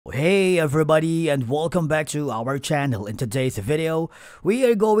Hey everybody, and welcome back to our channel. In today's video, we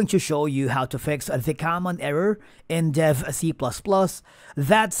are going to show you how to fix the common error in Dev C++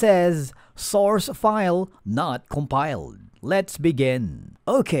 that says source file not compiled. Let's begin.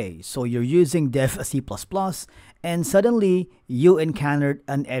 Okay, so you're using Dev C++ and suddenly you encountered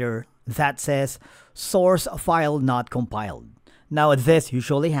an error that says source file not compiled. Now this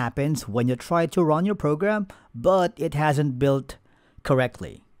usually happens when you try to run your program but it hasn't built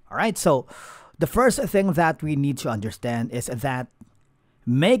correctly. Alright, so the first thing that we need to understand is that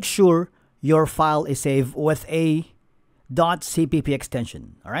make sure your file is saved with a .cpp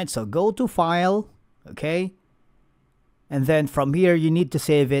extension. Alright, so go to File, okay, and then from here you need to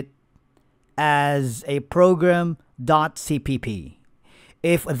save it as a program.cpp.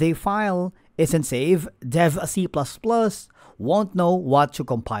 If the file isn't saved, Dev C++ won't know what to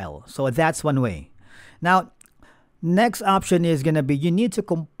compile. So that's one way. Now, next option is going to be you need to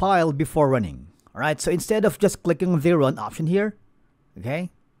compile before running. Alright, so instead of just clicking the run option here, okay,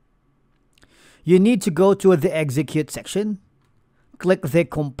 you need to go to the execute section, click the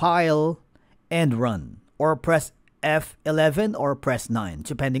compile and run, or press F11 or press 9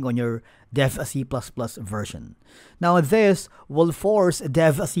 depending on your Dev C++ version. Now this will force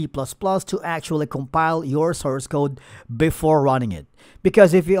Dev C++ to actually compile your source code before running it,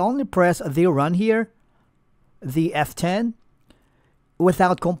 because if you only press the run here, the F10,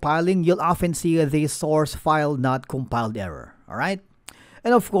 without compiling, you'll often see the source file not compiled error. Alright,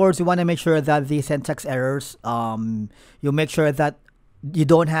 and of course you want to make sure that the syntax errors, you make sure that you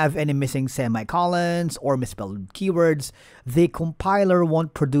don't have any missing semicolons or misspelled keywords. The compiler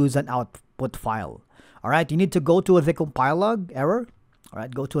won't produce an output file. Alright, you need to go to the compile log error.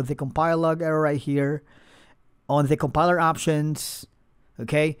 Alright, go to the compile log error right here on the compiler options.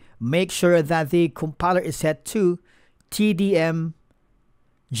 Okay, make sure that the compiler is set to TDM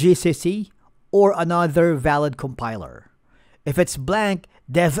GCC or another valid compiler. If it's blank,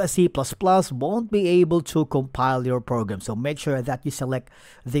 Dev C++ won't be able to compile your program, so make sure that you select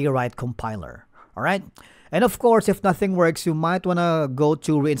the right compiler. Alright, and of course if nothing works, you might want to go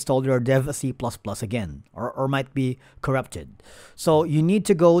to reinstall your Dev C++ again, or might be corrupted. So you need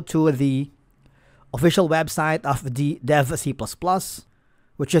to go to the official website of the Dev C++,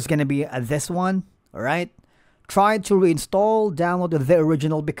 which is going to be this one. Alright, try to reinstall, download the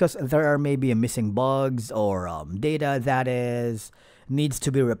original, because there are maybe missing bugs or data that needs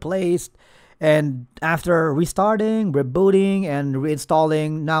to be replaced. And after restarting, rebooting, and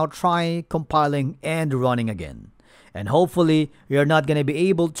reinstalling, now try compiling and running again. And hopefully you're not going to be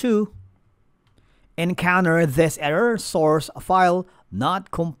able to encounter this error, source file not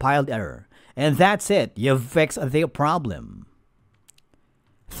compiled error. And that's it, you've fixed the problem.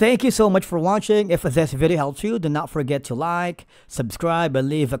 Thank you so much for watching. If this video helped you, do not forget to like, subscribe, and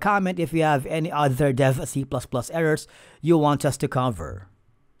leave a comment if you have any other Dev C++ errors you want us to cover.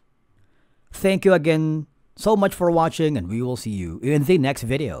 Thank you again so much for watching, and we will see you in the next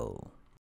video.